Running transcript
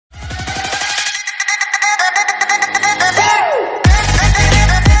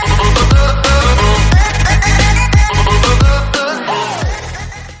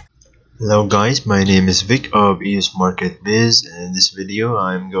Hello guys, my name is Vic of ES Market Biz, and in this video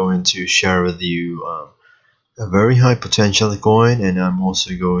I'm going to share with you a very high potential coin, and I'm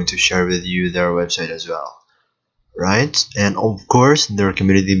also going to share with you their website as well, right? And of course their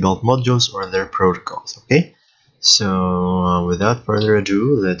community built modules or their protocols. Okay, so without further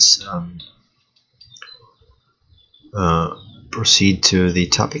ado, let's proceed to the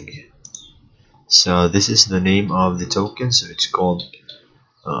topic. So this is the name of the token, so it's called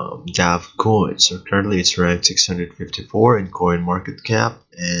DAV coin. So currently it's ranked 654 in coin market cap,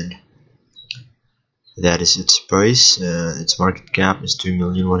 and that is its price. Its market cap is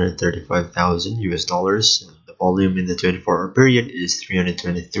 2,135,000 US dollars. The volume in the 24-hour period is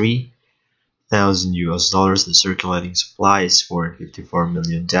 323,000 US dollars. The circulating supply is 454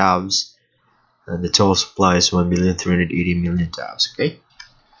 million DAVs, and the total supply is 1,380,000,000 DAVs. Okay,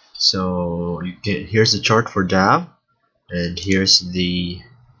 so here's the chart for DAV, and here's the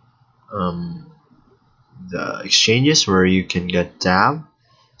exchanges where you can get DAV.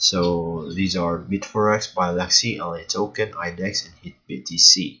 So these are BitForex, Bilexi, LA Token, IDEX, and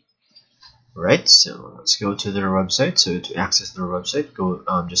HitBTC. Right, so let's go to their website. So to access their website, go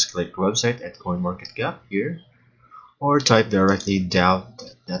just click website at CoinMarketCap here, or type directly DAV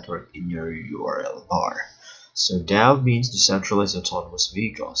network in your URL bar. So DAV means decentralized autonomous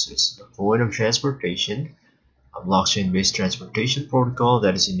vehicle. So it's the mode of transportation, a blockchain-based transportation protocol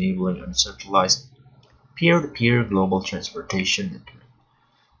that is enabling a decentralized peer-to-peer global transportation network.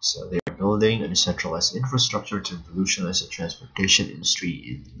 So they are building a decentralized infrastructure to revolutionize the transportation industry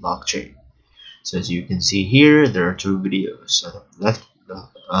in blockchain. So as you can see here, there are two videos. So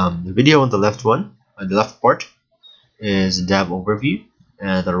the video on the left part is the DAV overview,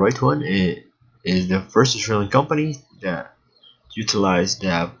 and the right one is the first Australian company that utilized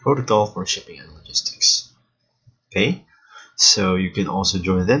DAV protocol for shipping and logistics. Okay, so you can also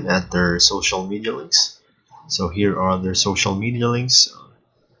join them at their social media links. So here are their social media links,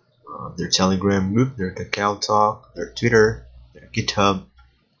 their Telegram group, their Kakao Talk, their Twitter, their GitHub,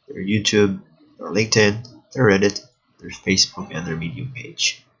 their YouTube, their LinkedIn, their Reddit, their Facebook, and their Medium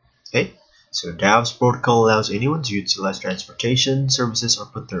page. Okay, so DAV's protocol allows anyone to utilize transportation services or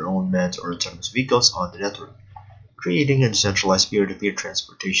put their own manned or autonomous vehicles on the network, creating a decentralized peer-to-peer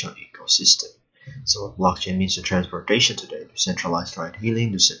transportation ecosystem. So what blockchain means to transportation today: decentralized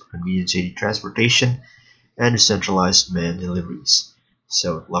ride-hailing, convenient city transportation, and decentralized manned deliveries.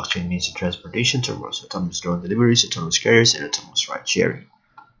 So what blockchain means to transportation tomorrow: autonomous drone deliveries, autonomous carriers, and autonomous ride-sharing.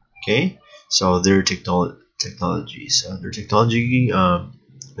 Okay, so their technology. So their technology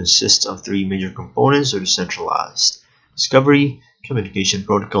consists of three major components: so decentralized discovery, communication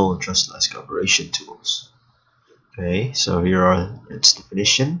protocol, and trustless collaboration tools. Okay, so here are its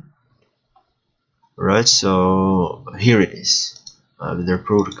definition. Right, so here it is, their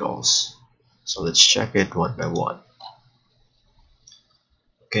protocols. So let's check it one by one.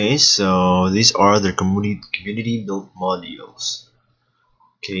 Okay, so these are their community built modules.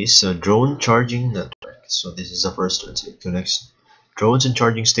 Okay, so drone charging network. So this is the first one. So it connects drones and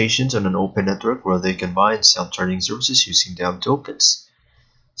charging stations on an open network where they can buy and sell charging services using DAV tokens.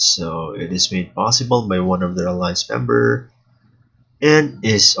 So it is made possible by one of their alliance members, and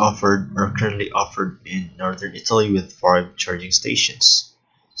is currently offered in northern Italy with 5 charging stations.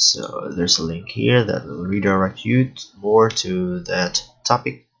 So there's a link here that will redirect you more to that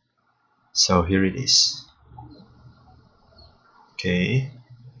topic. So here it is. Okay,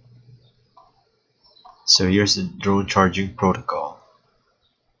 so here's the drone charging protocol.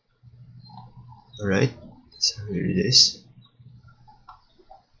 Alright, so here it is.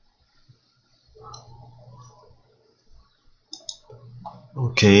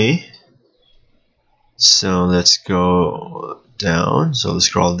 Okay, so let's go down. So let's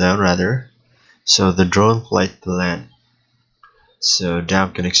scroll down rather. So the drone flight plan. So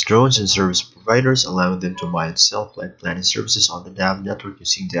DAV connects drones and service providers, allowing them to buy and sell flight planning services on the DAV network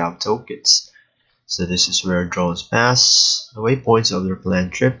using DAV tokens. So this is where drones pass the waypoints of their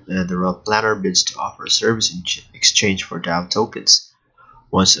planned trip, and the route planner bids to offer a service in exchange for DAV tokens.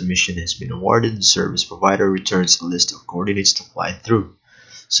 Once a mission has been awarded, the service provider returns a list of coordinates to fly through,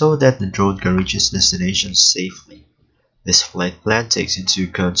 so that the drone can reach its destination safely. This flight plan takes into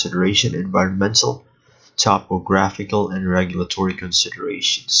consideration environmental, topographical, and regulatory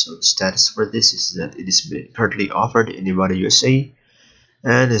considerations. So the status for this is that it is currently offered in Nevada, USA,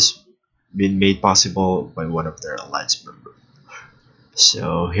 and has been made possible by one of their alliance members.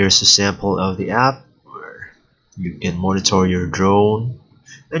 So here's a sample of the app where you can monitor your drone,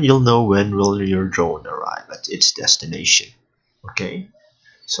 and you'll know when will your drone arrive at its destination. Okay,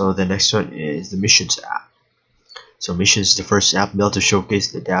 so the next one is the missions app. So Mission is the first app built to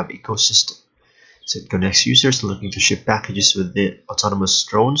showcase the DAV ecosystem. So it connects users looking to ship packages with the autonomous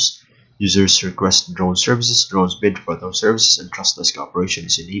drones. Users request drone services, drones bid for those services, and trustless cooperation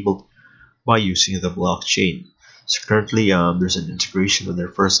is enabled by using the blockchain. So currently, there's an integration with their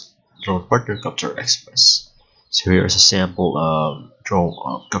first drone partner, Copter Express. So here's a sample drone,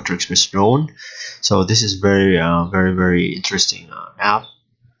 Copter Express drone. So this is very interesting app,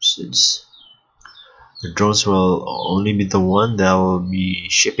 since the drones will only be the one that will be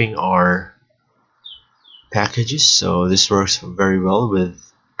shipping our packages. So this works very well with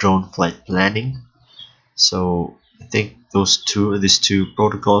drone flight planning. So I think these two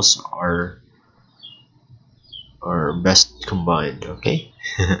protocols are best combined. Okay.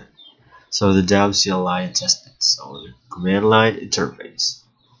 So the DAV CLI tested. So the command line interface.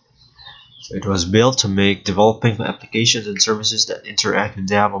 So it was built to make developing applications and services that interact with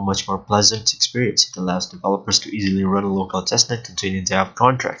DAV a much more pleasant experience. It allows developers to easily run a local testnet containing DAV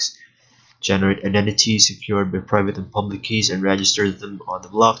contracts, generate identities secured by private and public keys, and register them on the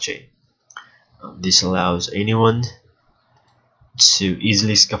blockchain. This allows anyone to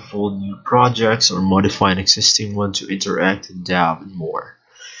easily scaffold new projects or modify an existing one to interact with DAV and more.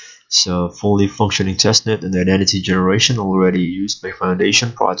 So fully functioning testnet and identity generation already used by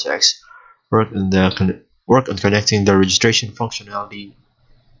foundation projects. Work on connecting the registration functionality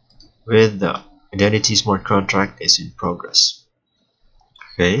with the identity smart contract is in progress.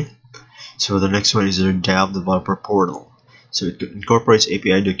 Okay, so the next one is the DAV developer portal. So it incorporates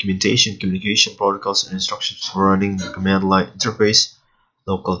API documentation, communication protocols, and instructions for running the command line interface,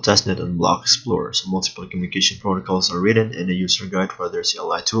 local testnet, and block explorer. So multiple communication protocols are written, and a user guide for their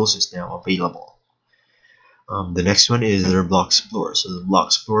CLI tools is now available. The next one is their block explorer. So the block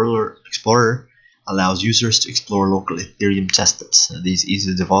explorer allows users to explore local Ethereum testnets. These ease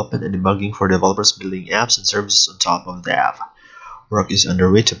the development and debugging for developers building apps and services on top of DAV. Work is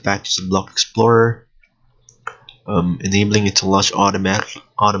underway to package the block explorer, enabling it to launch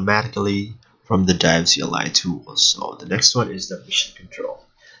automatically from the DAV CLI tools. So the next one is the mission control.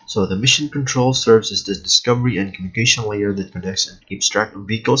 So the mission control serves as the discovery and communication layer that connects and keeps track of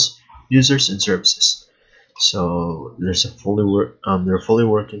vehicles, users, and services. So they're fully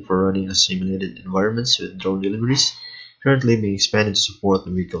working for running a simulated environments with drone deliveries, currently being expanded to support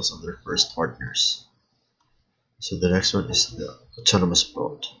the vehicles of their first partners. So the next one is the autonomous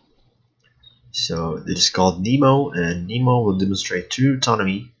boat. So it is called Nemo, and Nemo will demonstrate true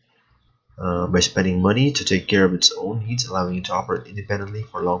autonomy by spending money to take care of its own needs, allowing it to operate independently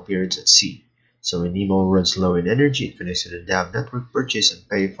for long periods at sea. So when Nemo runs low in energy, it connects to the DAV network, purchase and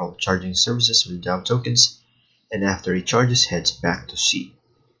pay for charging services with DAV tokens, and after it charges, heads back to sea.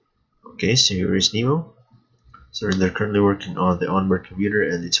 Okay, so here is Nemo. So they're currently working on the onboard computer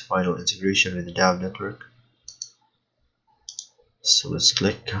and its final integration with the DAV network. So let's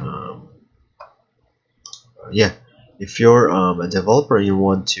click. If you're a developer and you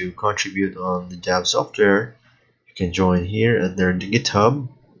want to contribute on the DAV software, you can join here at their GitHub,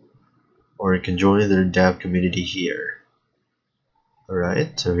 or you can join their DAV community here.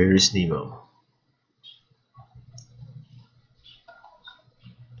 Alright, so here is Nemo.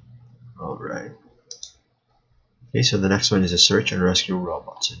 Alright. Okay, so the next one is a search and rescue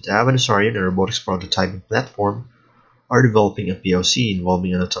robot. So DAV and Asarian, a robotics prototyping platform, are developing a POC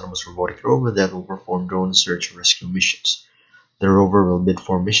involving an autonomous robotic rover that will perform drone search and rescue missions. The rover will bid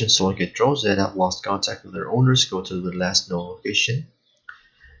for missions to locate drones that have lost contact with their owners, go to the last known location,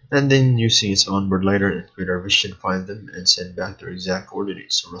 and then using its onboard lidar and computer vision find them and send back their exact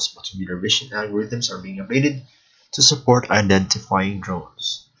coordinates. So ROS computer vision algorithms are being updated to support identifying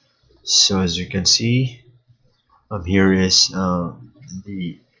drones. So as you can see, here is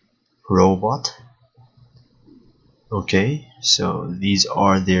the robot. Okay, so these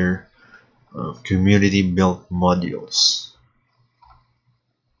are their community built modules,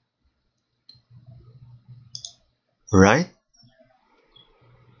 right?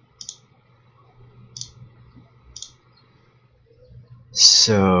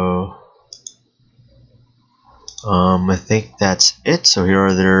 So I think that's it. So here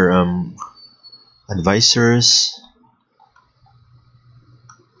are their advisors,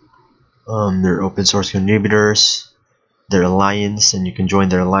 their open source contributors, their alliance, and you can join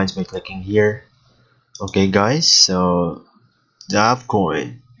their alliance by clicking here. Okay guys, so DAV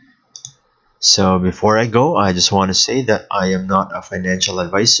coin. So before I go, I just want to say that I am not a financial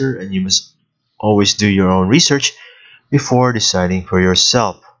advisor, and you must always do your own research before deciding for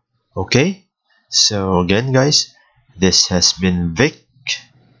yourself. Okay, so again guys, this has been Vic,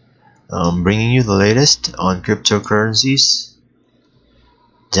 bringing you the latest on cryptocurrencies,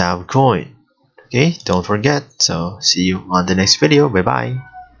 DAV coin. Okay, don't forget. So see you on the next video. Bye bye.